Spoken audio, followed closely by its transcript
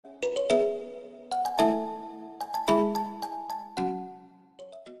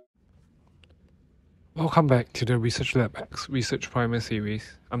Welcome back to the Research Lab X Research Primer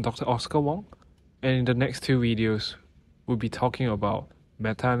series. I'm Dr. Oscar Wong, and in the next two videos, we'll be talking about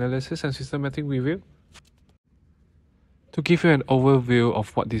meta-analysis and systematic review. To give you an overview of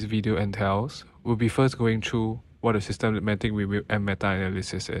what this video entails, we'll be first going through what a systematic review and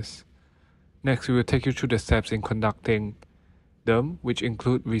meta-analysis is. Next, we will take you through the steps in conducting them, which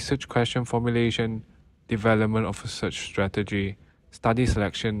include research question formulation, development of a search strategy, study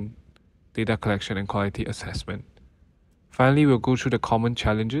selection, data collection, and quality assessment. Finally, we'll go through the common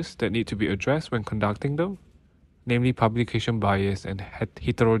challenges that need to be addressed when conducting them, namely publication bias and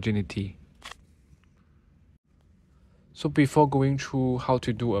heterogeneity. So before going through how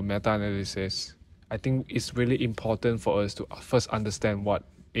to do a meta-analysis, I think it's really important for us to first understand what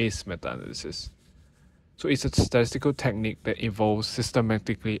is meta-analysis. So it's a statistical technique that involves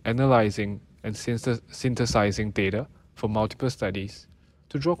systematically analyzing and synthesizing data from multiple studies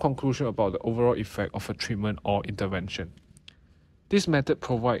to draw conclusion about the overall effect of a treatment or intervention. This method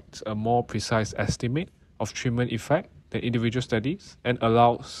provides a more precise estimate of treatment effect than individual studies and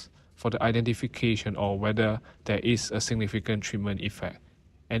allows for the identification of whether there is a significant treatment effect,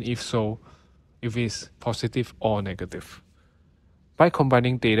 and if so, if it's positive or negative. By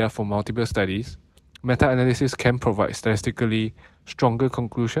combining data from multiple studies, meta-analysis can provide statistically stronger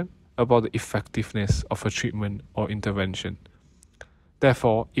conclusion about the effectiveness of a treatment or intervention.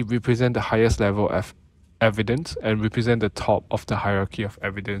 Therefore, it represents the highest level of evidence and represents the top of the hierarchy of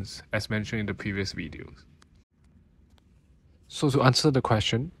evidence, as mentioned in the previous videos. So to answer the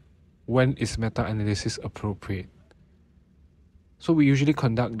question, when is meta-analysis appropriate? So we usually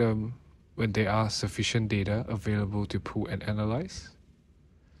conduct them when there are sufficient data available to pool and analyze.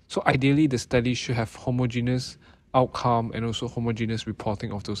 So ideally, the study should have homogeneous outcome and also homogeneous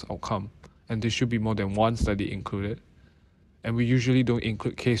reporting of those outcomes, and there should be more than one study included. And we usually don't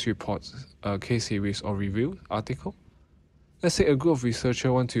include case reports, case series, or review article. Let's say a group of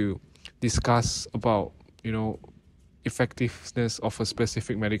researchers want to discuss about, effectiveness of a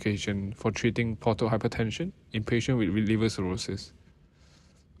specific medication for treating portal hypertension in patients with liver cirrhosis.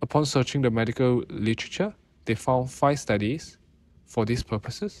 Upon searching the medical literature, they found 5 studies for these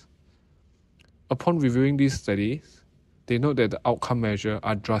purposes. Upon reviewing these studies, they note that the outcome measures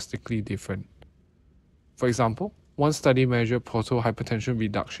are drastically different. For example, one study measured portal hypertension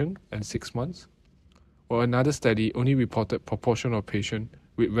reduction in 6 months, while another study only reported proportion of patients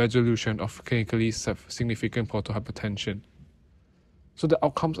with resolution of clinically significant portal hypertension. So the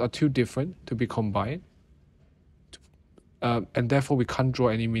outcomes are too different to be combined, and therefore we can't draw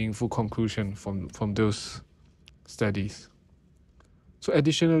any meaningful conclusion from those studies. So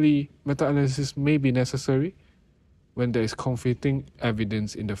additionally, meta-analysis may be necessary when there is conflicting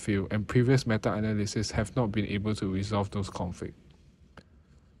evidence in the field and previous meta-analysis have not been able to resolve those conflicts.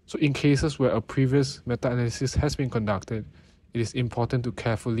 So in cases where a previous meta-analysis has been conducted, it is important to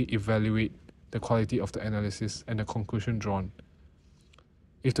carefully evaluate the quality of the analysis and the conclusion drawn.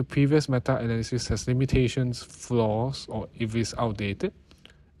 If the previous meta-analysis has limitations, flaws, or if it is outdated,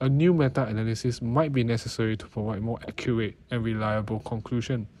 a new meta-analysis might be necessary to provide more accurate and reliable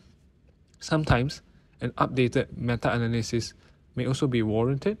conclusion. Sometimes, an updated meta-analysis may also be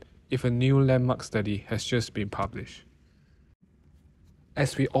warranted if a new landmark study has just been published.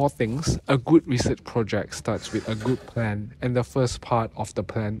 As with all things, a good research project starts with a good plan, and the first part of the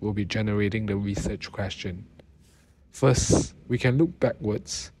plan will be generating the research question. First, we can look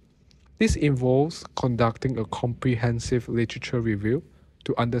backwards. This involves conducting a comprehensive literature review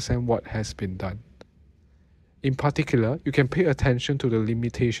to understand what has been done. In particular, you can pay attention to the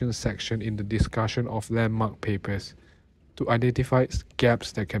limitations section in the discussion of landmark papers to identify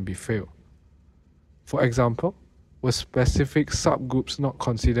gaps that can be filled. For example, were specific subgroups not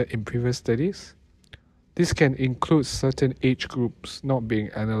considered in previous studies? This can include certain age groups not being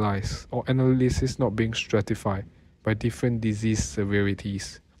analyzed or analysis not being stratified by different disease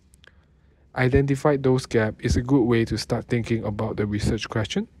severities. Identify those gaps is a good way to start thinking about the research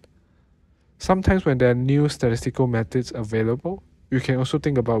question. Sometimes when there are new statistical methods available, you can also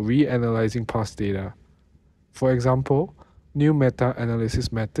think about reanalyzing past data. For example, new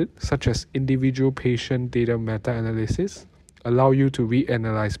meta-analysis methods such as individual patient data meta-analysis allow you to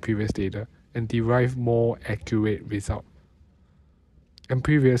reanalyze previous data and derive more accurate results. And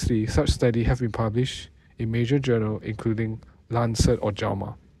previously, such studies have been published in major journals including Lancet or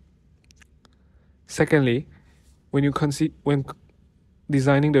JAMA. Secondly, when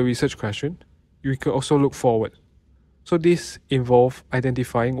designing the research question, you can also look forward. So this involves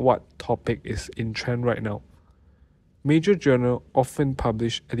identifying what topic is in trend right now. Major journals often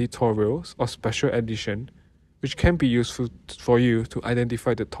publish editorials or special edition which can be useful for you to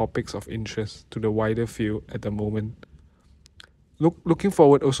identify the topics of interest to the wider field at the moment. Looking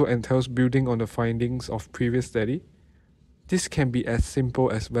forward also entails building on the findings of previous study. This can be as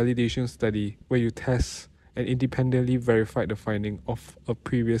simple as validation study, where you test and independently verify the finding of a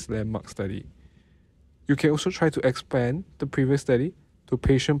previous landmark study. You can also try to expand the previous study to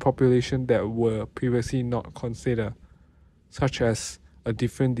patient population that were previously not considered, such as a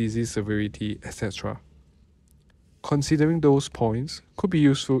different disease severity, etc. Considering those points could be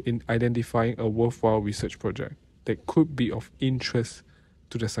useful in identifying a worthwhile research project that could be of interest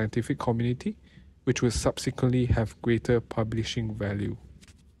to the scientific community, which will subsequently have greater publishing value.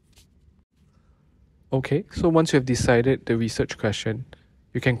 Okay, so once you have decided the research question,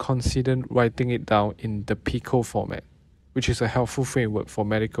 you can consider writing it down in the PICO format, which is a helpful framework for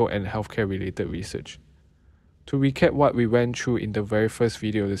medical and healthcare related research. To recap what we went through in the very first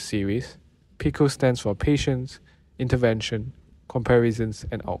video of the series, PICO stands for Patients, Intervention, Comparisons,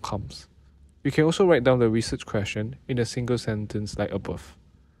 and Outcomes. You can also write down the research question in a single sentence like above.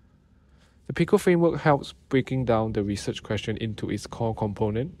 The PICO framework helps breaking down the research question into its core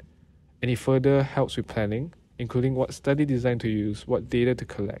component, and it further helps with planning, including what study design to use, what data to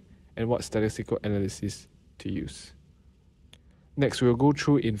collect, and what statistical analysis to use. Next, we'll go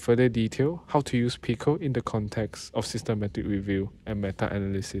through in further detail how to use PICO in the context of systematic review and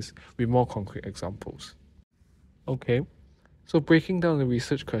meta-analysis with more concrete examples. Okay, so breaking down the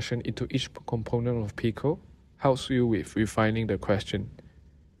research question into each component of PICO helps you with refining the question.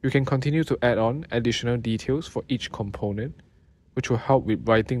 You can continue to add on additional details for each component, which will help with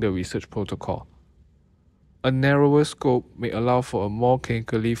writing the research protocol. A narrower scope may allow for a more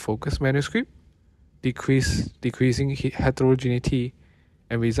clinically focused manuscript, decreasing heterogeneity,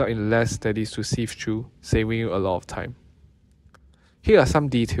 and result in less studies to sift through, saving you a lot of time. Here are some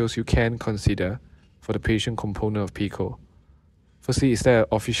details you can consider for the patient component of PICO. Firstly, is there an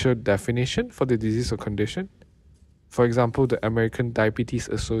official definition for the disease or condition? For example, the American Diabetes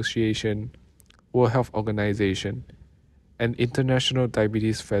Association, World Health Organization, and International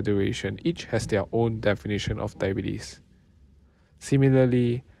Diabetes Federation each has their own definition of diabetes.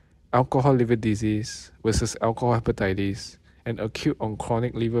 Similarly, alcohol liver disease versus alcohol hepatitis and acute or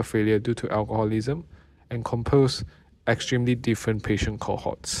chronic liver failure due to alcoholism encompass extremely different patient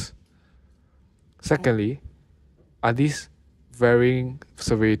cohorts. Secondly, are these varying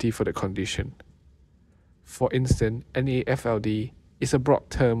severity for the condition? For instance, NAFLD is a broad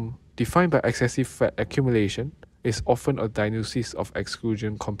term defined by excessive fat accumulation, is often a diagnosis of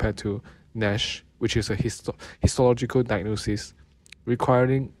exclusion compared to NASH, which is a histological diagnosis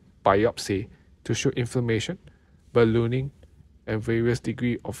requiring biopsy to show inflammation, ballooning, and various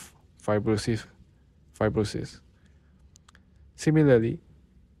degree of fibrosis. Similarly,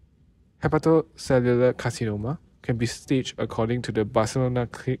 hepatocellular carcinoma can be staged according to the Barcelona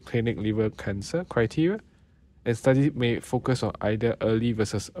Clinic liver cancer criteria, and studies may focus on either early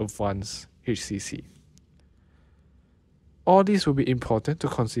versus advanced HCC. All these will be important to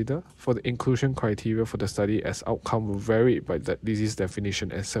consider for the inclusion criteria for the study, as outcome will vary by the disease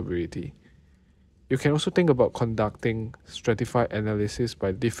definition and severity. You can also think about conducting stratified analysis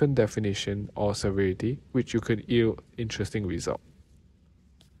by different definition or severity, which you could yield interesting results.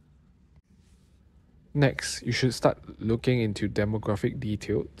 Next, you should start looking into demographic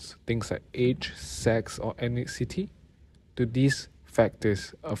details, things like age, sex, or ethnicity. Do these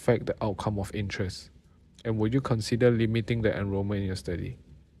factors affect the outcome of interest? And would you consider limiting the enrollment in your study?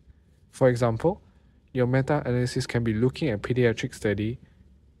 For example, your meta-analysis can be looking at pediatric study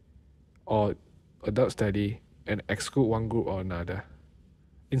or adult study and exclude one group or another.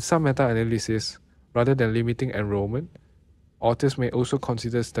 In some meta-analysis, rather than limiting enrollment, authors may also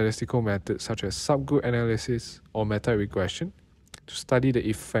consider statistical methods such as subgroup analysis or meta-regression to study the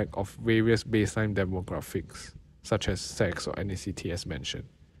effect of various baseline demographics, such as sex or ethnicity as mentioned.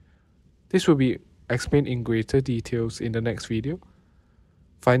 This will be explained in greater details in the next video.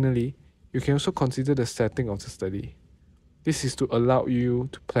 Finally, you can also consider the setting of the study. This is to allow you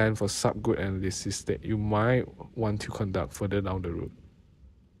to plan for subgroup analysis that you might want to conduct further down the road.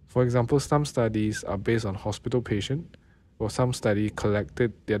 For example, some studies are based on hospital patients, while some studies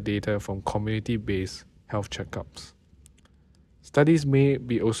collected their data from community-based health checkups. Studies may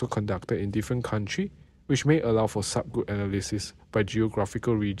be also conducted in different countries, which may allow for subgroup analysis by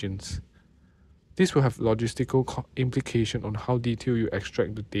geographical regions. This will have logistical implication on how detailed you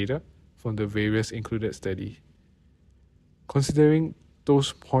extract the data from the various included studies. Considering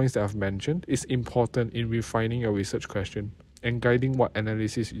those points that I've mentioned is important in refining your research question and guiding what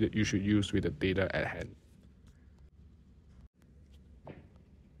analysis that you should use with the data at hand.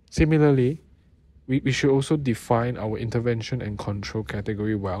 Similarly, We should also define our intervention and control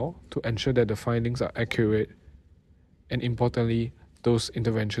category well to ensure that the findings are accurate and, importantly, those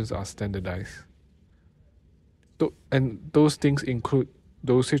interventions are standardized. And those things include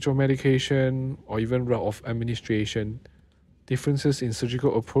dosage of medication or even route of administration, differences in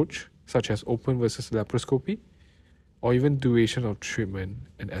surgical approach such as open versus laparoscopy, or even duration of treatment,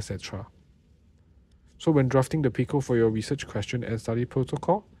 and etc. So when drafting the PICO for your research question and study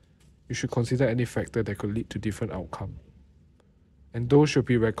protocol, you should consider any factor that could lead to different outcome. And those should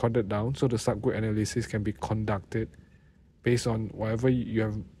be recorded down so the subgroup analysis can be conducted based on whatever you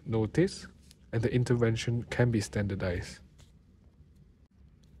have noticed, and the intervention can be standardized.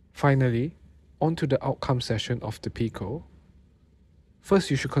 Finally, on to the outcome session of the PICO.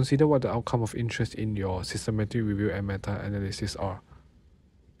 First, you should consider what the outcome of interest in your systematic review and meta-analysis are.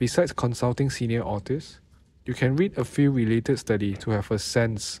 Besides consulting senior authors, you can read a few related studies to have a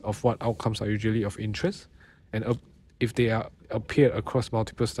sense of what outcomes are usually of interest and if they are appeared across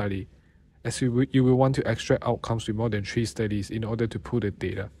multiple studies, as you will want to extract outcomes with more than 3 studies in order to pool the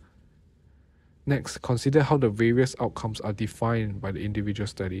data. Next, consider how the various outcomes are defined by the individual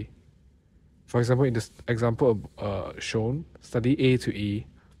study. For example, in the example shown, study A to E,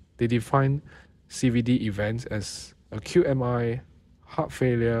 they define CVD events as acute MI, heart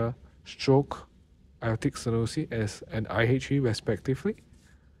failure, stroke, aortic stenosis, and IHE respectively.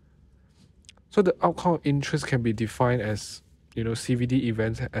 So the outcome of interest can be defined as CVD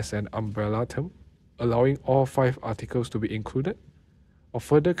events as an umbrella term, allowing all 5 articles to be included, or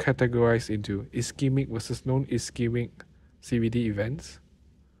further categorized into ischemic versus non-ischemic CVD events.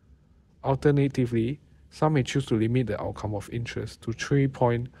 Alternatively, some may choose to limit the outcome of interest to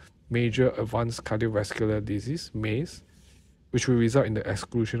 3-point major advanced cardiovascular disease, MACE, which will result in the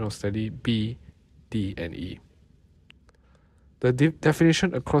exclusion of study B, D, and E. The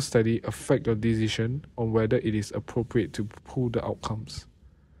definition across study affect your decision on whether it is appropriate to pool the outcomes.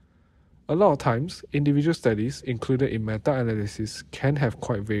 A lot of times, individual studies included in meta-analysis can have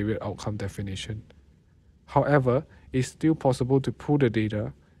quite varied outcome definition. However, it's still possible to pool the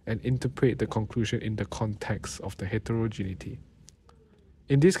data and interpret the conclusion in the context of the heterogeneity.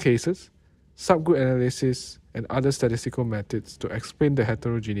 In these cases, subgroup analysis and other statistical methods to explain the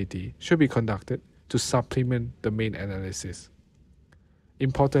heterogeneity should be conducted to supplement the main analysis.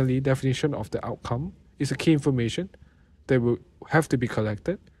 Importantly, definition of the outcome is a key information that will have to be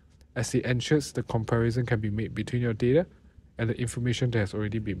collected, as it ensures the comparison can be made between your data and the information that has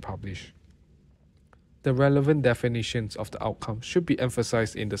already been published. The relevant definitions of the outcome should be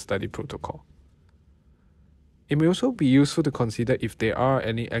emphasized in the study protocol. It may also be useful to consider if there are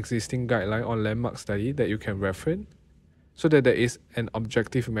any existing guidelines or landmark study that you can reference, so that there is an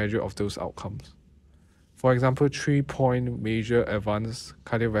objective measure of those outcomes. For example, 3-point major advanced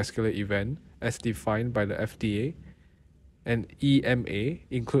cardiovascular event as defined by the FDA and EMA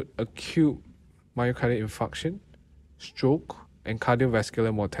include acute myocardial infarction, stroke, and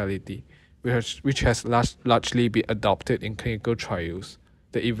cardiovascular mortality, which has largely been adopted in clinical trials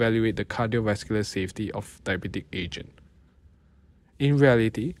that evaluate the cardiovascular safety of diabetic agent. In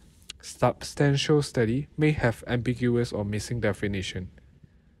reality, substantial study may have ambiguous or missing definition.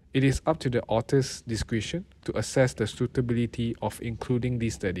 It is up to the author's discretion to assess the suitability of including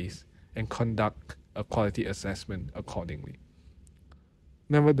these studies and conduct a quality assessment accordingly.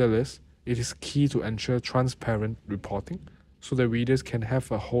 Nevertheless, it is key to ensure transparent reporting so that readers can have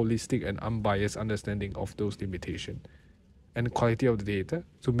a holistic and unbiased understanding of those limitations and the quality of the data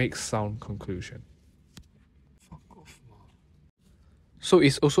to make sound conclusion. So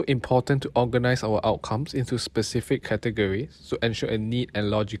it's also important to organize our outcomes into specific categories to ensure a neat and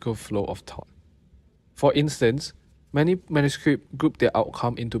logical flow of thought. For instance, many manuscripts group their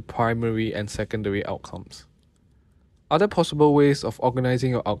outcome into primary and secondary outcomes. Other possible ways of organizing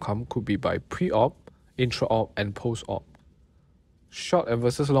your outcome could be by pre-op, intra-op, and post-op, short and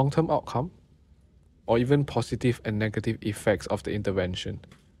versus long-term outcome, or even positive and negative effects of the intervention.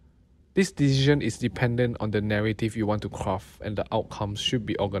 This decision is dependent on the narrative you want to craft, and the outcomes should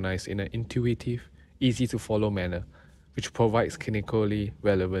be organized in an intuitive, easy-to-follow manner, which provides clinically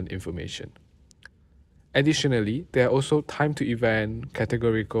relevant information. Additionally, there are also time-to-event,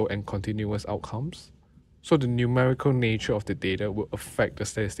 categorical, and continuous outcomes, so the numerical nature of the data will affect the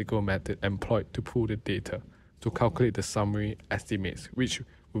statistical method employed to pool the data to calculate the summary estimates, which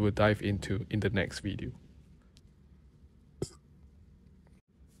we will dive into in the next video.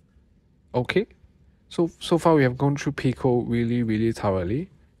 Okay, so far we have gone through PICO really thoroughly,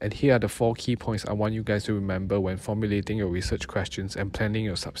 and here are the 4 key points I want you guys to remember when formulating your research questions and planning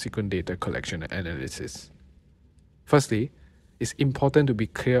your subsequent data collection and analysis. Firstly, It's important to be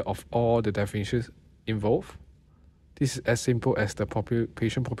clear of all the definitions involved. This is as simple as the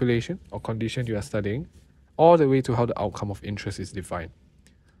patient population or condition you are studying, all the way to how the outcome of interest is defined.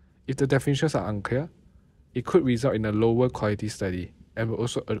 If the definitions are unclear, it could result in a lower quality study and will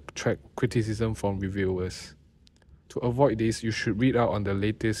also attract criticism from reviewers. To avoid this, you should read out on the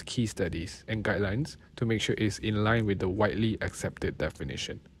latest key studies and guidelines to make sure it is in line with the widely accepted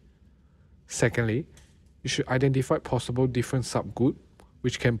definition. Secondly, you should identify possible different subgroups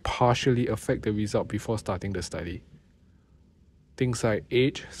which can partially affect the result before starting the study. Things like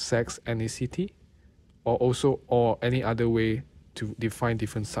age, sex, ethnicity, or any other way to define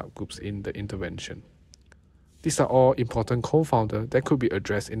different subgroups in the intervention. These are all important confounders that could be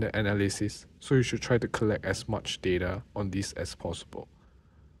addressed in the analysis, so you should try to collect as much data on this as possible.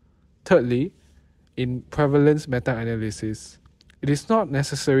 Thirdly, in prevalence meta-analysis, it is not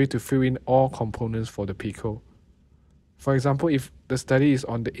necessary to fill in all components for the PICO. For example, if the study is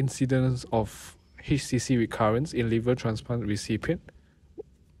on the incidence of HCC recurrence in liver transplant recipient,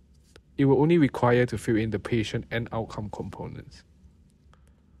 it will only require to fill in the patient and outcome components.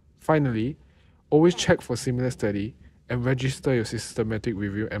 Finally, always check for similar study and register your systematic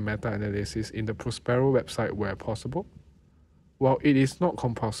review and meta-analysis in the Prospero website where possible. While it is not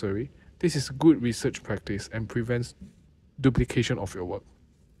compulsory, this is good research practice and prevents duplication of your work.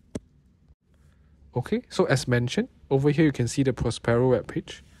 Okay, so as mentioned, over here you can see the Prospero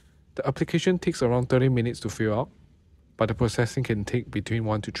webpage. The application takes around 30 minutes to fill out, but the processing can take between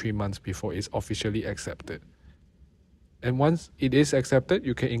 1 to 3 months before it's officially accepted. And once it is accepted,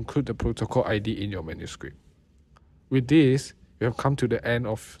 you can include the protocol ID in your manuscript. With this, we have come to the end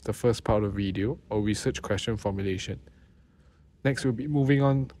of the first part of the video, or research question formulation. Next, we'll be moving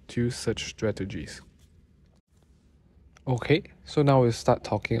on to search strategies. Okay, so now we'll start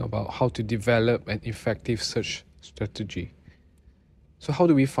talking about how to develop an effective search strategy. So how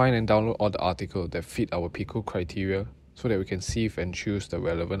do we find and download all the articles that fit our PICO criteria so that we can sieve and choose the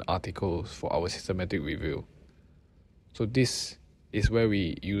relevant articles for our systematic review? So this is where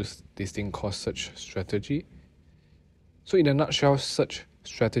we use this thing called search strategy. So in a nutshell, search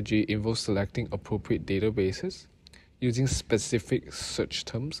strategy involves selecting appropriate databases, using specific search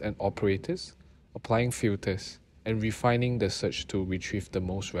terms and operators, applying filters, and refining the search to retrieve the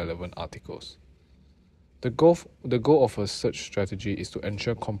most relevant articles. The goal of a search strategy is to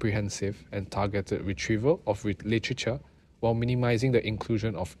ensure comprehensive and targeted retrieval of literature while minimizing the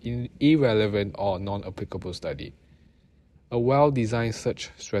inclusion of irrelevant or non-applicable study. A well-designed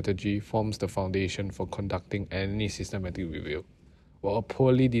search strategy forms the foundation for conducting any systematic review, while a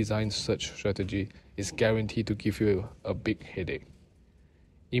poorly designed search strategy is guaranteed to give you a big headache.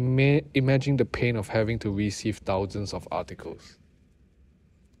 Imagine the pain of having to receive thousands of articles.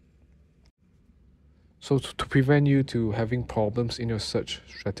 So to prevent you to having problems in your search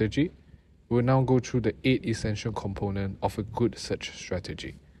strategy, we'll now go through the 8 essential components of a good search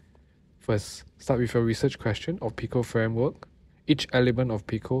strategy. First, start with a research question or PICO framework. Each element of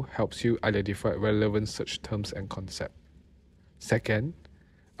PICO helps you identify relevant search terms and concepts. Second,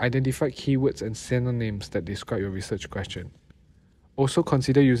 identify keywords and synonyms that describe your research question. Also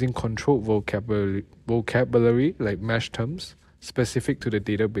consider using controlled vocabulary like MASH terms specific to the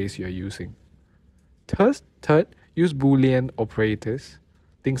database you are using. Third, use Boolean operators,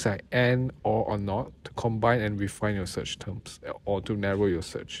 things like and, or not, to combine and refine your search terms or to narrow your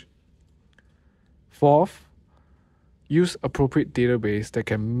search. Fourth, use appropriate database that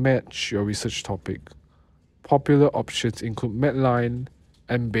can match your research topic. Popular options include Medline,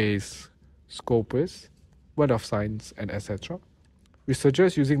 Embase, Scopus, Web of Science, and etc. We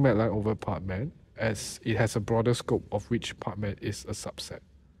suggest using Medline over PubMed as it has a broader scope of which PubMed is a subset.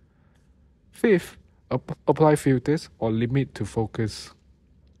 Fifth, apply filters or limit to focus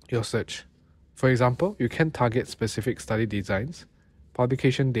your search. For example, you can target specific study designs,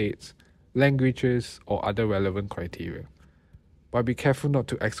 publication dates, languages, or other relevant criteria. But be careful not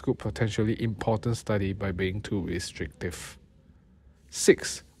to exclude potentially important study by being too restrictive.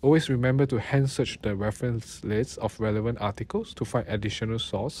 6. Always remember to hand search the reference list of relevant articles to find additional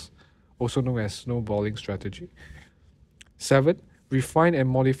source, also known as snowballing strategy. 7. Refine and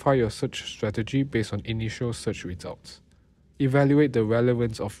modify your search strategy based on initial search results. Evaluate the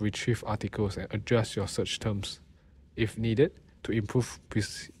relevance of retrieved articles and adjust your search terms, if needed, to improve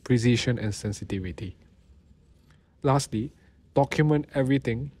precision and sensitivity. Lastly, document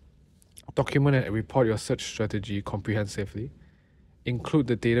everything. Document and report your search strategy comprehensively. Include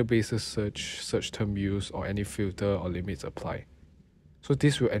the database's search term use, or any filter or limits apply. So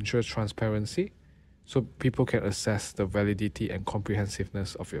this will ensure transparency, so people can assess the validity and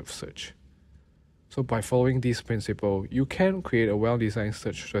comprehensiveness of your search. So by following this principle, you can create a well-designed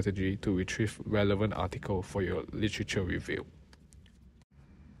search strategy to retrieve relevant article for your literature review.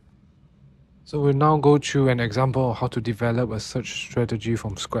 So we'll now go through an example of how to develop a search strategy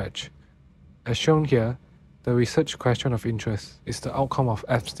from scratch. As shown here, the research question of interest is the outcome of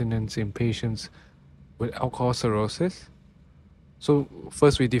abstinence in patients with alcohol cirrhosis. So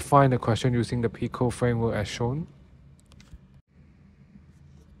first we define the question using the PICO framework as shown.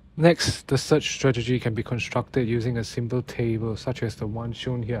 Next, the search strategy can be constructed using a simple table such as the one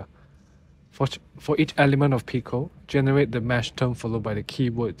shown here. For each element of PICO, generate the MASH term followed by the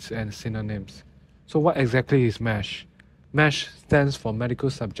keywords and synonyms. So what exactly is MASH? MASH stands for Medical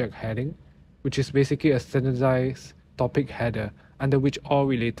Subject Heading, which is basically a standardized topic header under which all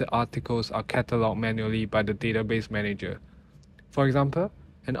related articles are catalogued manually by the database manager. For example,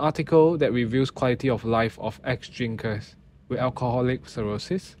 an article that reviews quality of life of ex-drinkers with alcoholic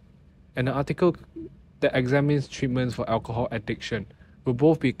cirrhosis and an article that examines treatments for alcohol addiction will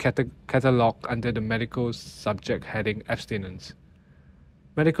both be catalogued under the medical subject heading abstinence.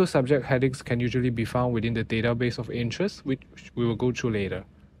 Medical subject headings can usually be found within the database of interest, which we will go through later.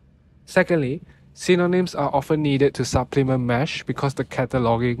 Secondly, synonyms are often needed to supplement MASH because the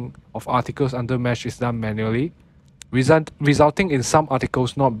cataloging of articles under MASH is done manually, resulting in some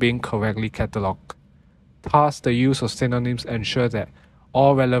articles not being correctly catalogued. Thus, the use of synonyms ensure that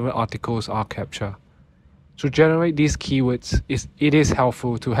all relevant articles are captured. To generate these keywords, it is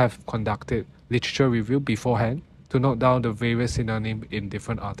helpful to have conducted literature review beforehand to note down the various synonyms in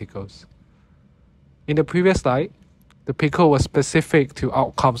different articles. In the previous slide, the PICO was specific to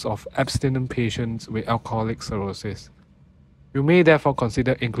outcomes of abstinent patients with alcoholic cirrhosis. You may therefore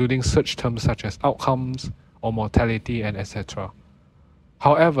consider including search terms such as outcomes or mortality and etc.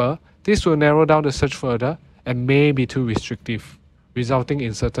 However, this will narrow down the search further and may be too restrictive, resulting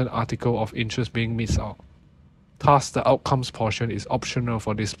in certain article of interest being missed out. Thus, the outcomes portion is optional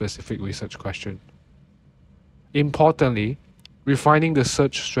for this specific research question. Importantly, refining the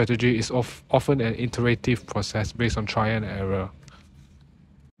search strategy is often an iterative process based on trial and error.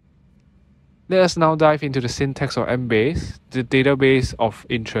 Let us now dive into the syntax of Embase, the database of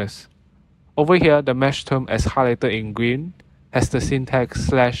interest. Over here, the MASH term as highlighted in green has the syntax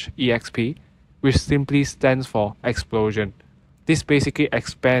 /exp, which simply stands for explosion. This basically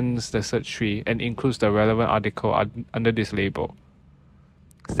expands the search tree and includes the relevant article under this label.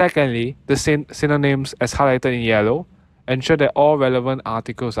 Secondly, the synonyms as highlighted in yellow ensure that all relevant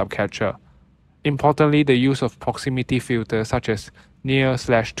articles are captured. Importantly, the use of proximity filter such as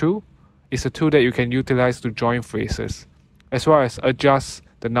near/to is a tool that you can utilize to join phrases, as well as adjust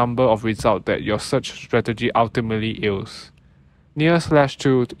the number of results that your search strategy ultimately yields.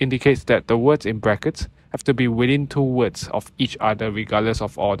 Near/to indicates that the words in brackets have to be within two words of each other regardless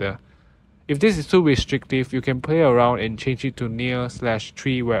of order. If this is too restrictive, you can play around and change it to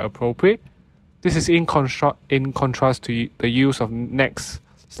near/tree where appropriate. This is in contrast to the use of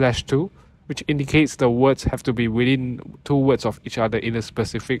next/to, which indicates the words have to be within two words of each other in a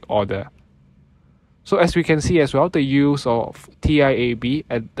specific order. So as we can see as well, the use of TIAB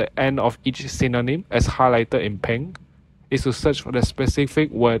at the end of each synonym as highlighted in pink is to search for the specific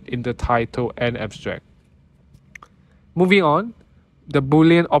word in the title and abstract. Moving on, the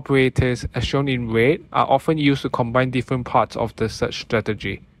Boolean operators as shown in red are often used to combine different parts of the search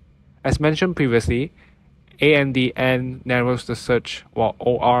strategy. As mentioned previously, AND narrows the search while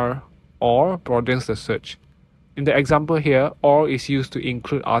OR broadens the search. In the example here, OR is used to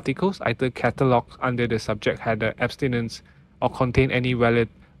include articles either catalogued under the subject header abstinence or contain any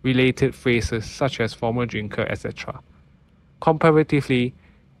related phrases such as former drinker, etc. Comparatively,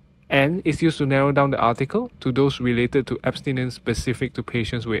 N is used to narrow down the article to those related to abstinence specific to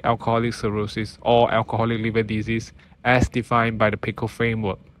patients with alcoholic cirrhosis or alcoholic liver disease as defined by the PICO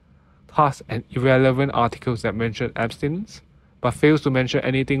framework. Thus, an irrelevant articles that mention abstinence but fails to mention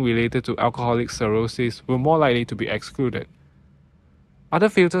anything related to alcoholic cirrhosis will more likely to be excluded. Other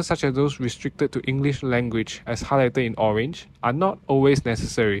filters such as those restricted to English language as highlighted in orange are not always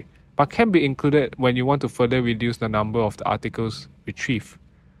necessary but can be included when you want to further reduce the number of the articles retrieved.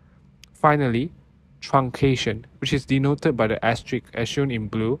 Finally, truncation, which is denoted by the asterisk as shown in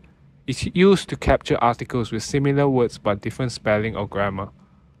blue, is used to capture articles with similar words but different spelling or grammar.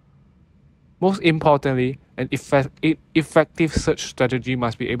 Most importantly, an effective search strategy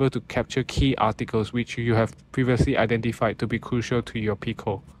must be able to capture key articles which you have previously identified to be crucial to your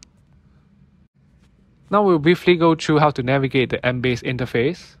PICO. Now we'll briefly go through how to navigate the Embase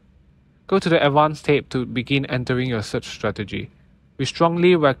interface. Go to the Advanced tab to begin entering your search strategy. We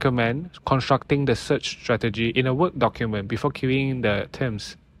strongly recommend constructing the search strategy in a Word document before keying in the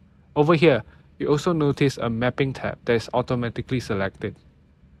terms. Over here, you also notice a mapping tab that is automatically selected.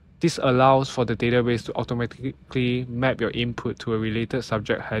 This allows for the database to automatically map your input to a related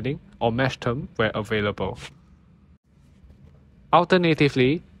subject heading or mesh term where available.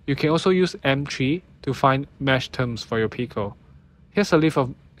 Alternatively, you can also use M3 to find mesh terms for your PICO. Here's a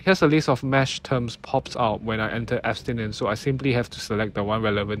list of mesh terms pops out when I enter abstinence, so I simply have to select the one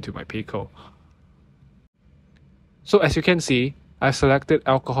relevant to my PICO. So as you can see, I've selected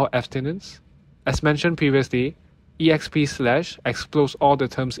alcohol abstinence. As mentioned previously, exp/ explodes all the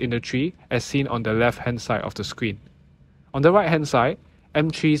terms in the tree as seen on the left-hand side of the screen. On the right-hand side,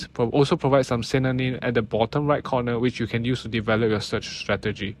 M3s also provide some synonym at the bottom right corner which you can use to develop your search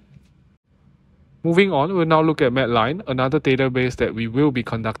strategy. Moving on, we'll now look at Medline, another database that we will be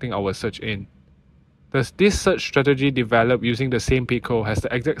conducting our search in. This search strategy developed using the same PICO has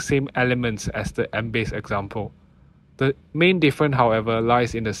the exact same elements as the M-based example. The main difference, however,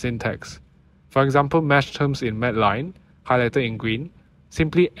 lies in the syntax. For example, mesh terms in Medline, highlighted in green,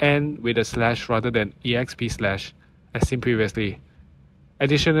 simply end with a slash rather than exp/, as seen previously.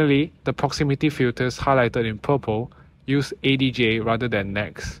 Additionally, the proximity filters highlighted in purple use ADJ rather than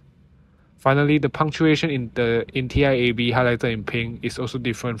next. Finally, the punctuation in TIAB highlighted in pink is also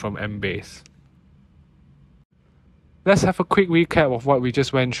different from M-base. Let's have a quick recap of what we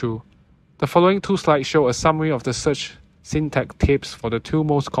just went through. The following two slides show a summary of the search syntax tips for the two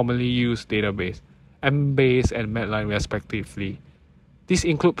most commonly used databases, M-base and Medline respectively. These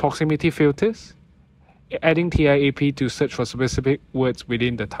include proximity filters, adding TIAP to search for specific words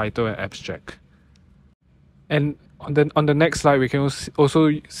within the title and abstract. And on the next slide, we can also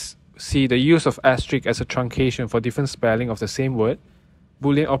see the use of asterisk as a truncation for different spelling of the same word,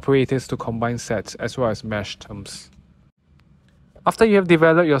 Boolean operators to combine sets, as well as mesh terms. After you have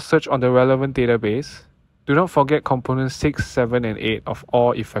developed your search on the relevant database, do not forget components 6, 7, and 8 of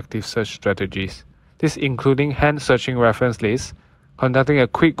all effective search strategies. This including hand searching reference lists, conducting a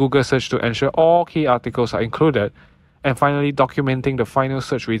quick Google search to ensure all key articles are included, and finally documenting the final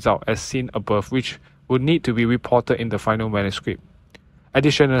search result as seen above, which would need to be reported in the final manuscript.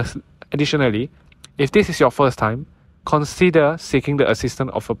 Additionally, if this is your first time, consider seeking the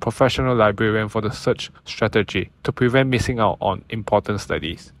assistance of a professional librarian for the search strategy to prevent missing out on important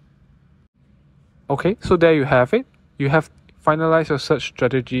studies. Okay, so there you have it. You have finalized your search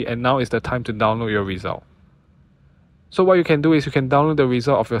strategy and now is the time to download your result. So what you can do is you can download the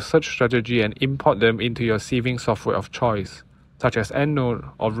result of your search strategy and import them into your sieving software of choice, such as EndNote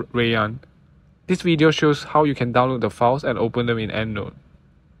or Rayon. This video shows how you can download the files and open them in EndNote.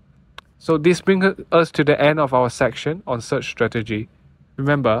 So this brings us to the end of our section on search strategy.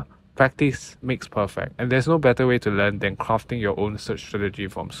 Remember, practice makes perfect, and there's no better way to learn than crafting your own search strategy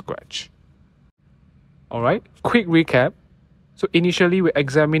from scratch. Alright, quick recap. So initially we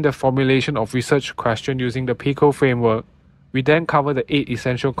examined the formulation of research question using the PICO framework. We then covered the 8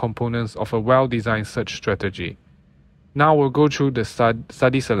 essential components of a well-designed search strategy. Now we'll go through the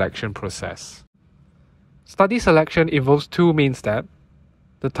study selection process. Study selection involves two main steps: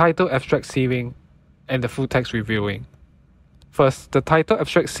 the title abstract sieving and the full text reviewing. First, the title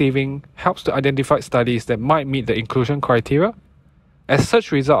abstract sieving helps to identify studies that might meet the inclusion criteria, as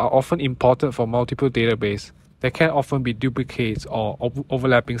search results are often important for multiple databases. There can often be duplicates or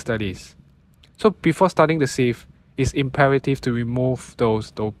overlapping studies. So before starting the sieve, it's imperative to remove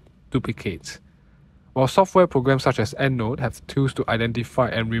those duplicates. While software programs such as EndNote have tools to identify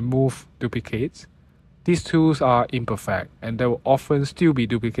and remove duplicates, these tools are imperfect and there will often still be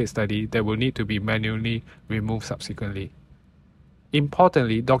duplicate studies that will need to be manually removed subsequently.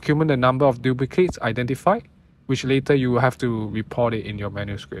 Importantly, document the number of duplicates identified, which later you will have to report it in your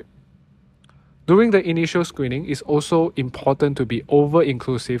manuscript. During the initial screening, it's also important to be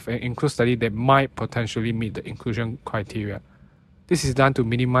over-inclusive and include studies that might potentially meet the inclusion criteria. This is done to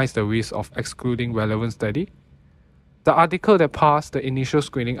minimize the risk of excluding relevant study. The articles that pass the initial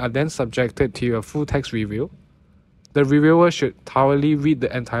screening are then subjected to a full text review. The reviewer should thoroughly read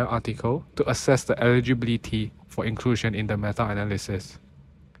the entire article to assess the eligibility for inclusion in the meta-analysis.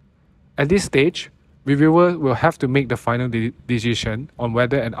 At this stage, reviewers will have to make the final decision on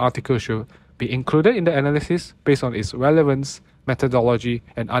whether an article should be included in the analysis based on its relevance, methodology,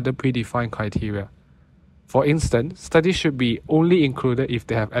 and other predefined criteria. For instance, studies should be only included if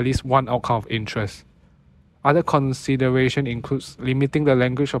they have at least one outcome of interest. Other consideration includes limiting the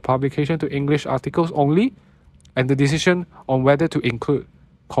language of publication to English articles only, and the decision on whether to include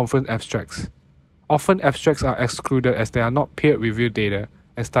conference abstracts. Often abstracts are excluded as they are not peer-reviewed data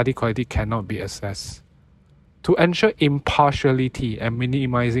and study quality cannot be assessed. To ensure impartiality and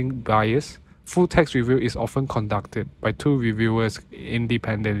minimizing bias, full text review is often conducted by two reviewers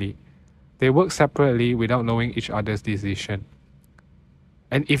independently. They work separately without knowing each other's decision.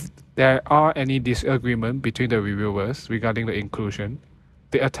 And if there are any disagreement between the reviewers regarding the inclusion,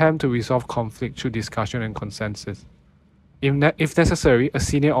 they attempt to resolve conflict through discussion and consensus. If necessary, a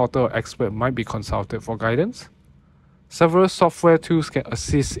senior author or expert might be consulted for guidance. Several software tools can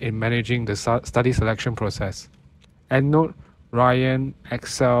assist in managing the study selection process. EndNote, Ryan,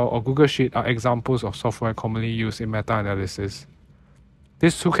 Excel, or Google Sheet are examples of software commonly used in meta-analysis.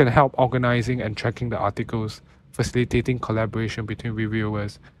 This tool can help organizing and tracking the articles, facilitating collaboration between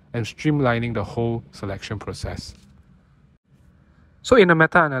reviewers, and streamlining the whole selection process. So in a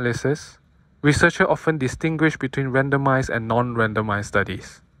meta-analysis, researchers often distinguish between randomized and non-randomized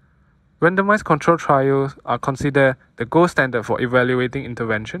studies. Randomized controlled trials are considered the gold standard for evaluating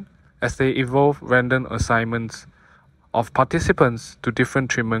intervention, as they involve random assignments of participants to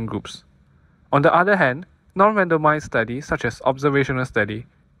different treatment groups. On the other hand, non-randomized studies, such as observational study,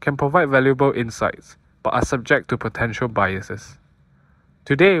 can provide valuable insights, but are subject to potential biases.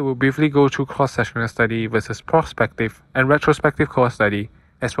 Today, we'll briefly go through cross-sectional study versus prospective and retrospective cohort study,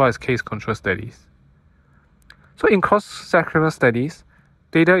 as well as case control studies. So in cross-sectional studies,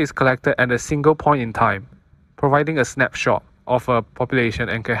 data is collected at a single point in time, providing a snapshot of a population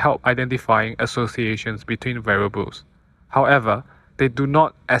and can help identifying associations between variables. However, they do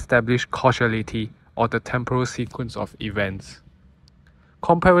not establish causality or the temporal sequence of events.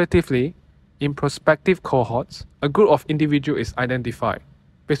 Comparatively, in prospective cohorts, a group of individuals is identified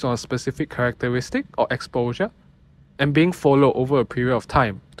based on a specific characteristic or exposure and being followed over a period of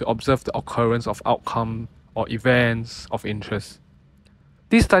time to observe the occurrence of outcome or events of interest.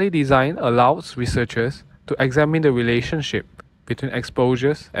 This study design allows researchers to examine the relationship between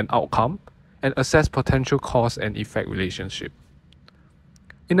exposures and outcome and assess potential cause and effect relationship.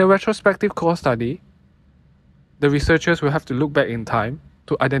 In a retrospective cohort study, the researchers will have to look back in time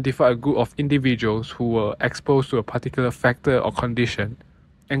to identify a group of individuals who were exposed to a particular factor or condition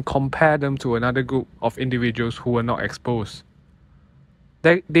and compare them to another group of individuals who were not exposed.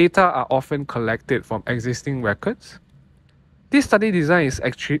 The data are often collected from existing records. This study design is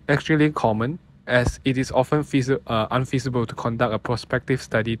actually common, as it is often unfeasible to conduct a prospective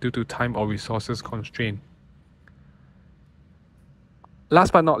study due to time or resources constraint.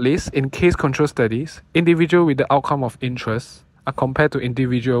 Last but not least, in case control studies, individuals with the outcome of interest are compared to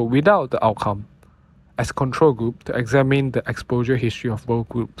individuals without the outcome as control group to examine the exposure history of both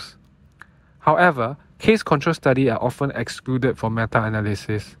groups. However, case control studies are often excluded from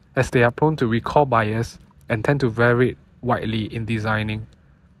meta-analysis as they are prone to recall bias and tend to vary widely in designing,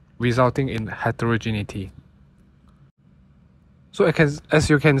 resulting in heterogeneity. So as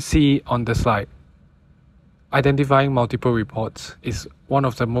you can see on the slide, identifying multiple reports is one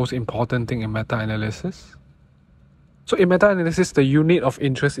of the most important things in meta-analysis. So in meta-analysis, the unit of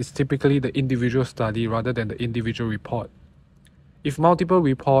interest is typically the individual study rather than the individual report. If multiple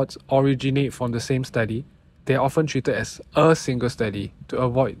reports originate from the same study, they are often treated as a single study to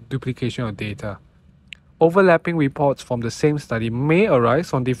avoid duplication of data. Overlapping reports from the same study may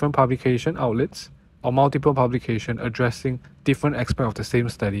arise from different publication outlets or multiple publications addressing different aspects of the same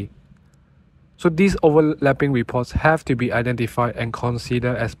study. So these overlapping reports have to be identified and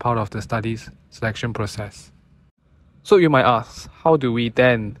considered as part of the study's selection process. So you might ask, how do we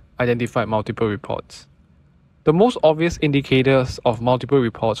then identify multiple reports? The most obvious indicators of multiple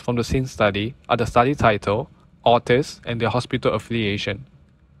reports from the same study are the study title, authors, and their hospital affiliation.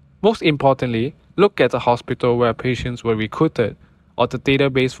 Most importantly, look at the hospital where patients were recruited or the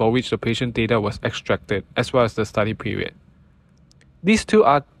database for which the patient data was extracted, as well as the study period. These two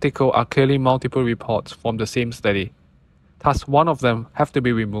articles are clearly multiple reports from the same study. Thus, one of them have to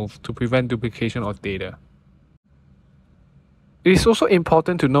be removed to prevent duplication of data. It is also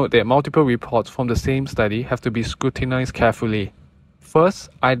important to note that multiple reports from the same study have to be scrutinized carefully.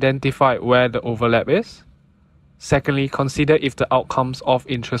 First, identify where the overlap is. Secondly, consider if the outcomes of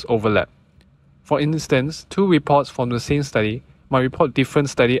interest overlap. For instance, two reports from the same study might report different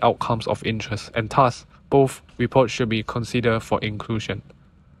study outcomes of interest, and thus, both reports should be considered for inclusion.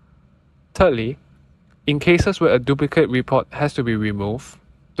 Thirdly, in cases where a duplicate report has to be removed,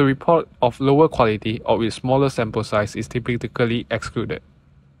 the report of lower quality or with smaller sample size is typically excluded.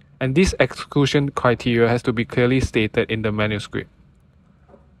 And this exclusion criteria has to be clearly stated in the manuscript.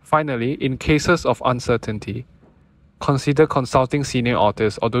 Finally, in cases of uncertainty, consider consulting senior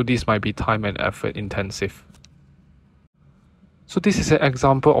authors, although this might be time and effort intensive. So this is an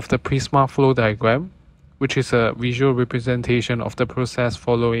example of the Prisma flow diagram, which is a visual representation of the process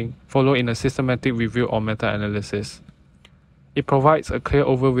followed in a systematic review or meta-analysis. It provides a clear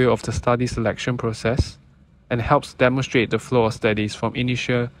overview of the study selection process and helps demonstrate the flow of studies from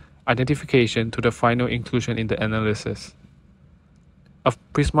initial identification to the final inclusion in the analysis. A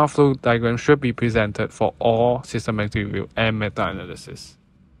Prisma flow diagram should be presented for all systematic review and meta-analysis.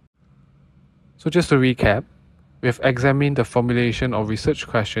 So just to recap, we have examined the formulation of research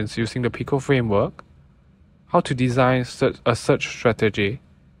questions using the PICO framework, how to design a search strategy,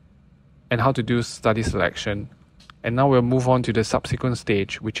 and how to do study selection. And now we'll move on to the subsequent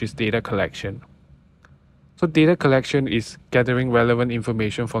stage, which is data collection. So data collection is gathering relevant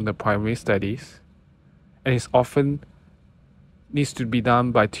information from the primary studies, and it's often needs to be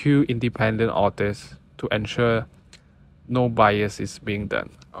done by two independent authors to ensure no bias is being done.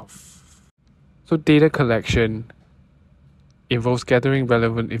 So data collection involves gathering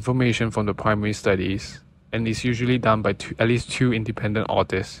relevant information from the primary studies and is usually done by at least two independent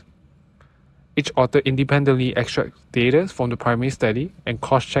authors. Each author independently extracts data from the primary study and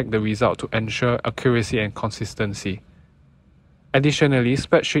cross-check the result to ensure accuracy and consistency. Additionally,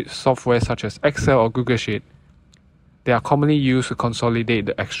 spreadsheet software such as Excel or Google Sheet, they are commonly used to consolidate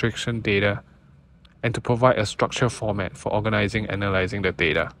the extraction data and to provide a structured format for organizing and analyzing the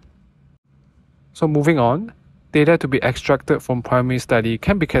data. So moving on, data to be extracted from primary study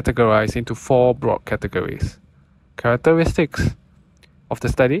can be categorized into four broad categories: characteristics of the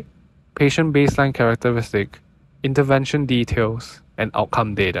study, patient baseline characteristic, intervention details, and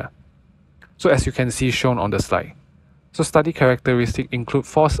outcome data. So as you can see shown on the slide. So study characteristics include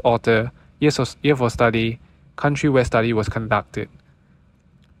source author, year for study, country where study was conducted.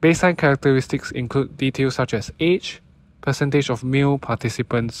 Baseline characteristics include details such as age, percentage of male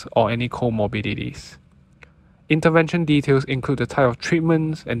participants, or any comorbidities. Intervention details include the type of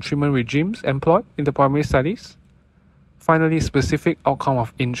treatments and treatment regimes employed in the primary studies. Finally, specific outcome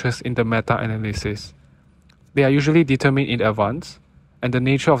of interest in the meta-analysis. They are usually determined in advance, and the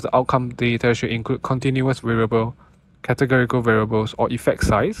nature of the outcome data should include continuous variable, categorical variables, or effect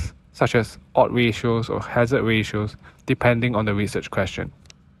size, such as odds ratios or hazard ratios, depending on the research question.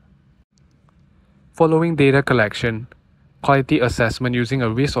 Following data collection, quality assessment using a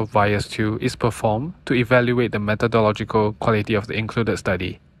risk of bias tool is performed to evaluate the methodological quality of the included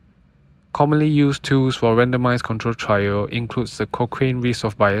study. Commonly used tools for randomized controlled trial includes the Cochrane risk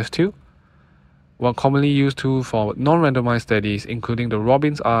of bias tool, while commonly used tools for non-randomized studies including the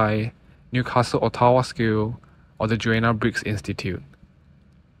Robbins-I, Newcastle-Ottawa scale, or the Joanna-Briggs Institute.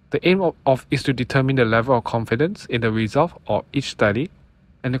 The aim is to determine the level of confidence in the result of each study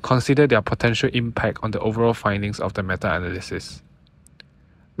and to consider their potential impact on the overall findings of the meta-analysis.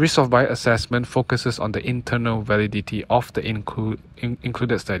 Risk of bias assessment focuses on the internal validity of the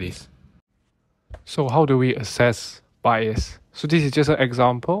included studies. So how do we assess bias? So this is just an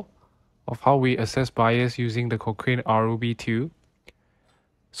example of how we assess bias using the Cochrane ROB tool.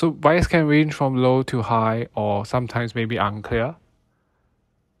 So bias can range from low to high or sometimes maybe unclear.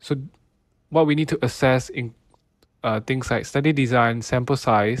 So what we need to assess in things like study design, sample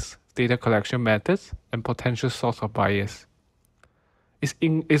size, data collection methods, and potential source of bias.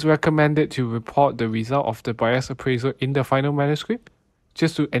 It's recommended to report the result of the bias appraisal in the final manuscript,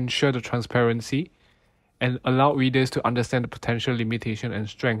 just to ensure the transparency and allow readers to understand the potential limitation and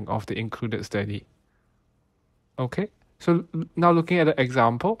strength of the included study. Okay, so now looking at the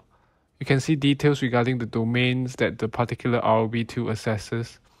example, you can see details regarding the domains that the particular ROB tool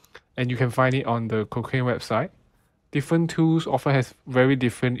assesses, and you can find it on the Cochrane website. Different tools often has very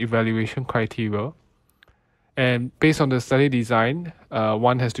different evaluation criteria, and based on the study design,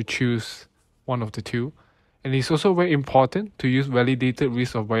 one has to choose one of the two. And it's also very important to use validated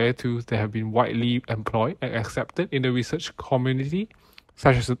risk of bias tools that have been widely employed and accepted in the research community,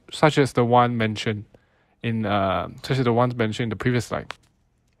 such as the one mentioned in the ones mentioned in the previous slide.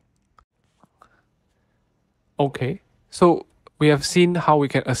 Okay, so we have seen how we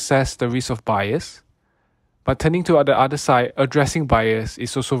can assess the risk of bias, but turning to the other side, addressing bias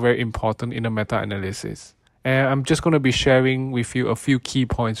is also very important in the meta-analysis. And I'm just going to be sharing with you a few key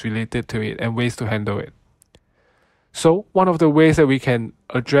points related to it and ways to handle it. So one of the ways that we can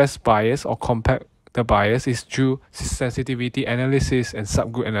address bias or combat the bias is through sensitivity analysis and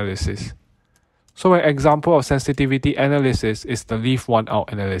subgroup analysis. So an example of sensitivity analysis is the leave one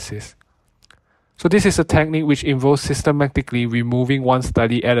out analysis. So this is a technique which involves systematically removing one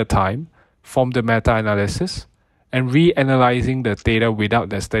study at a time from the meta-analysis and reanalyzing the data without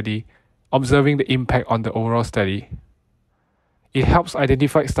that study, observing the impact on the overall study. It helps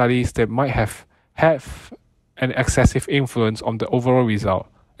identify studies that might have an excessive influence on the overall result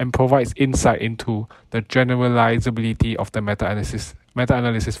and provides insight into the generalizability of the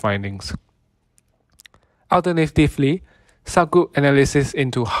meta-analysis findings. Alternatively, subgroup analysis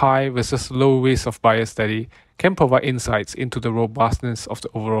into high versus low risk of bias study can provide insights into the robustness of the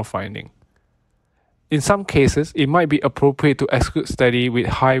overall finding. In some cases, it might be appropriate to exclude study with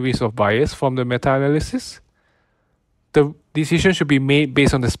high risk of bias from the meta-analysis. The decision should be made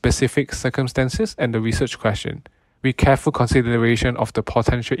based on the specific circumstances and the research question, with careful consideration of the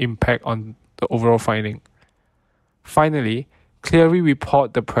potential impact on the overall finding. Finally, clearly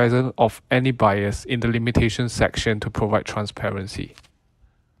report the presence of any bias in the limitations section to provide transparency.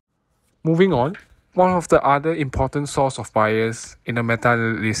 Moving on, one of the other important sources of bias in a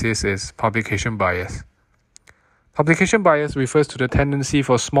meta-analysis is publication bias. Publication bias refers to the tendency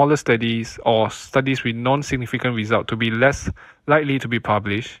for smaller studies or studies with non-significant result to be less likely to be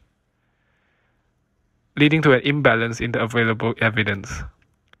published, leading to an imbalance in the available evidence.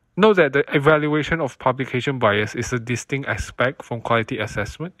 Note that the evaluation of publication bias is a distinct aspect from quality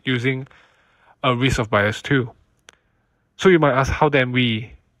assessment using a risk of bias too. So you might ask, how then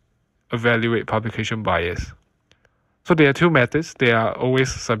we evaluate publication bias? So there are two methods. There are always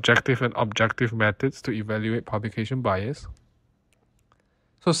subjective and objective methods to evaluate publication bias.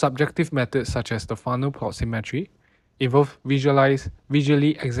 So subjective methods such as the funnel plot symmetry involve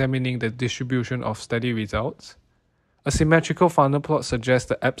visually examining the distribution of study results. A symmetrical funnel plot suggests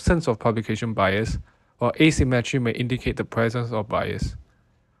the absence of publication bias, while asymmetry may indicate the presence of bias.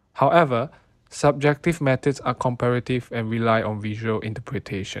 However, subjective methods are comparative and rely on visual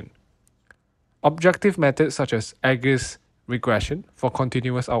interpretation. Objective methods such as Ager's regression for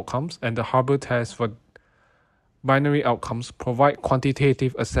continuous outcomes and the Haber test for binary outcomes provide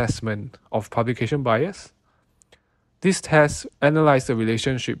quantitative assessment of publication bias. These tests analyze the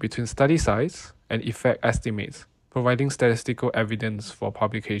relationship between study size and effect estimates, providing statistical evidence for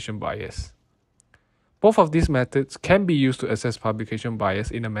publication bias. Both of these methods can be used to assess publication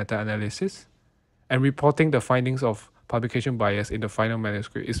bias in a meta-analysis, and reporting the findings of publication bias in the final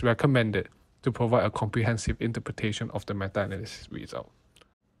manuscript is recommended to provide a comprehensive interpretation of the meta-analysis result.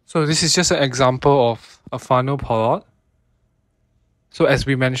 So this is just an example of a funnel plot. So as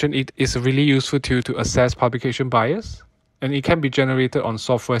we mentioned, it is a really useful tool to assess publication bias, and it can be generated on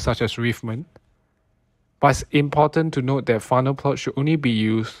software such as Riefman. But it's important to note that funnel plots should only be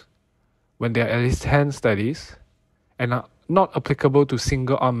used when there are at least 10 studies and are not applicable to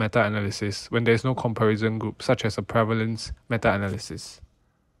single-arm meta-analysis when there is no comparison group, such as a prevalence meta-analysis.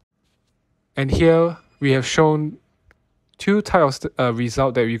 And here we have shown two types of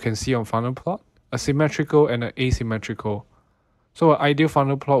result that you can see on funnel plot, a symmetrical and an asymmetrical. So an ideal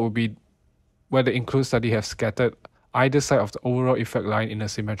funnel plot would be where the include study have scattered either side of the overall effect line in a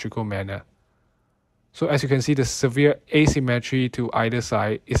symmetrical manner. So as you can see, the severe asymmetry to either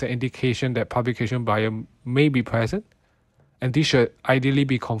side is an indication that publication bias may be present, and this should ideally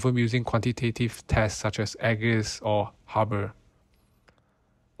be confirmed using quantitative tests such as Ager's or Haber.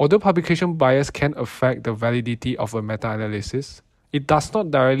 Although publication bias can affect the validity of a meta-analysis, it does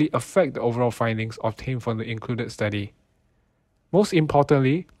not directly affect the overall findings obtained from the included study. Most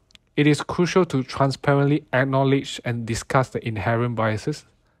importantly, it is crucial to transparently acknowledge and discuss the inherent biases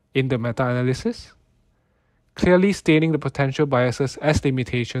in the meta-analysis. Clearly stating the potential biases as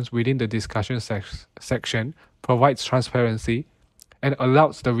limitations within the discussion section provides transparency and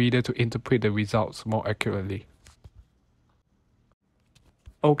allows the reader to interpret the results more accurately.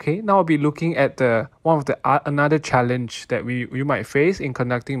 Okay, now I'll be looking at another challenge that we might face in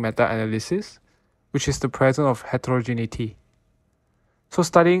conducting meta-analysis, which is the presence of heterogeneity. So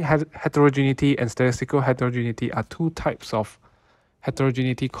studying heterogeneity and statistical heterogeneity are two types of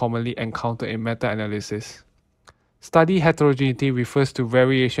heterogeneity commonly encountered in meta-analysis. Study heterogeneity refers to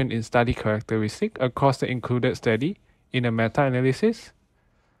variation in study characteristics across the included study in a meta-analysis.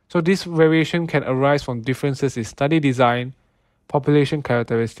 So this variation can arise from differences in study design, population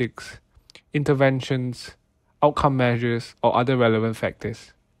characteristics, interventions, outcome measures, or other relevant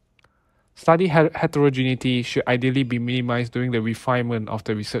factors. Study heterogeneity should ideally be minimized during the refinement of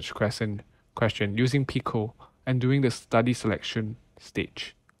the research question using PICO and during the study selection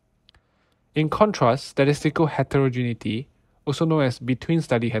stage. In contrast, statistical heterogeneity, also known as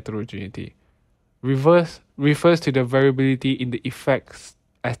between-study heterogeneity, refers to the variability in the effects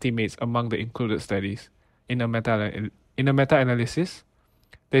estimates among the included studies in a meta-analysis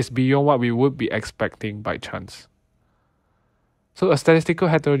that is beyond what we would be expecting by chance. So a statistical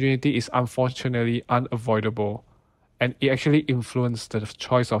heterogeneity is unfortunately unavoidable, and it actually influences the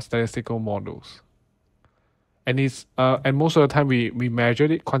choice of statistical models. And most of the time we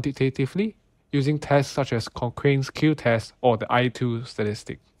measured it quantitatively using tests such as Cochrane's Q test or the I2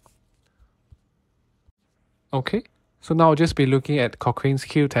 statistic. Okay, so now I'll just be looking at Cochrane's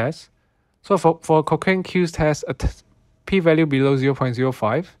Q test. So for Cochrane Q test, p-value below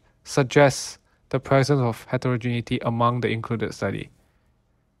 0.05 suggests the presence of heterogeneity among the included study.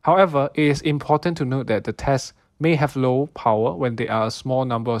 However, it is important to note that the test may have low power when there are a small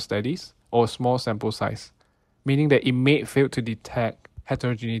number of studies or a small sample size, meaning that it may fail to detect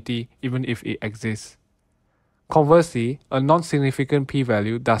heterogeneity even if it exists. Conversely, a non-significant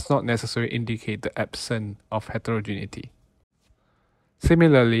p-value does not necessarily indicate the absence of heterogeneity.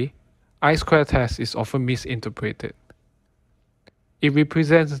 Similarly, I-squared test is often misinterpreted. It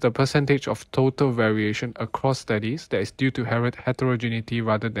represents the percentage of total variation across studies that is due to heterogeneity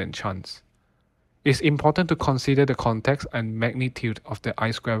rather than chance. It's important to consider the context and magnitude of the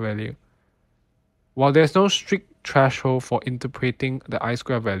I-squared value. While there is no strict threshold for interpreting the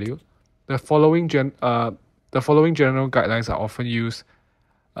I-squared value, the following general guidelines are often used.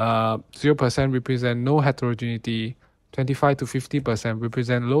 0% represent no heterogeneity, 25 to 50%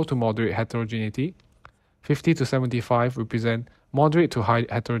 represent low to moderate heterogeneity, 50 to 75 represent moderate to high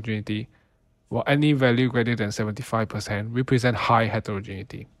heterogeneity, while any value greater than 75% represent high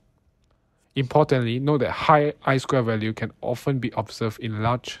heterogeneity. Importantly, note that high I-squared value can often be observed in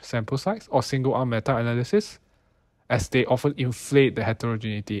large sample size or single-arm meta-analysis, as they often inflate the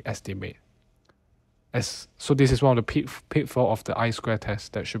heterogeneity estimate. So this is one of the pitfalls of the I-squared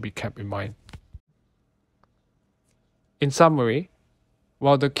test that should be kept in mind. In summary,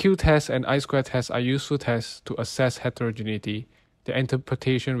 while the Q-test and I-squared test are useful tests to assess heterogeneity, their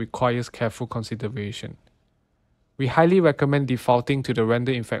interpretation requires careful consideration. We highly recommend defaulting to the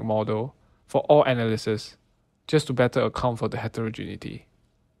random effect model for all analysis, just to better account for the heterogeneity.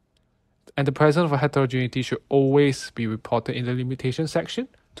 And the presence of heterogeneity should always be reported in the limitation section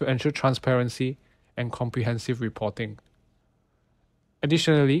to ensure transparency and comprehensive reporting.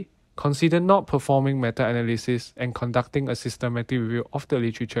 Additionally, consider not performing meta-analysis and conducting a systematic review of the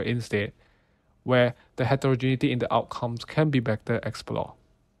literature instead, where the heterogeneity in the outcomes can be better explored.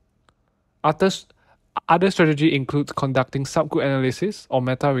 Other strategy includes conducting subgroup analysis or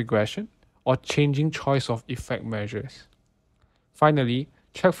meta-regression, or changing choice of effect measures. Finally,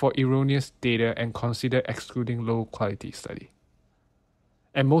 check for erroneous data and consider excluding low-quality study.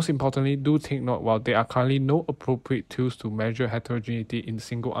 And most importantly, do take note while there are currently no appropriate tools to measure heterogeneity in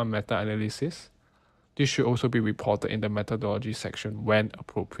single-arm meta-analysis, this should also be reported in the methodology section when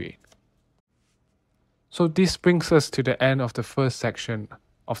appropriate. So this brings us to the end of the first section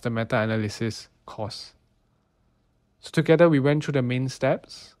of the meta-analysis course. So together we went through the main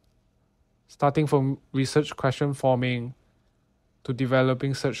steps, starting from research question forming to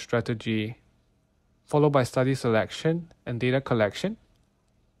developing search strategy, followed by study selection and data collection.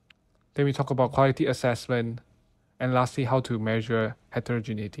 Then we talk about quality assessment, and lastly, how to measure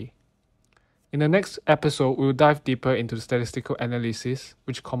heterogeneity. In the next episode, we'll dive deeper into the statistical analysis,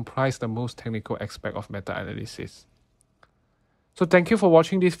 which comprise the most technical aspect of meta-analysis. So thank you for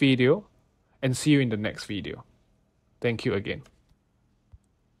watching this video, and see you in the next video. Thank you again.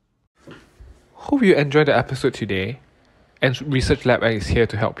 Hope you enjoyed the episode today, and Research Lab X is here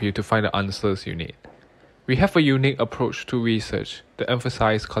to help you to find the answers you need. We have a unique approach to research that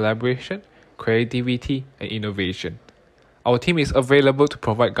emphasizes collaboration, creativity, and innovation. Our team is available to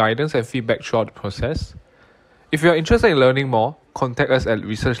provide guidance and feedback throughout the process. If you are interested in learning more, contact us at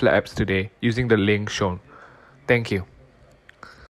Research Labs today using the link shown. Thank you.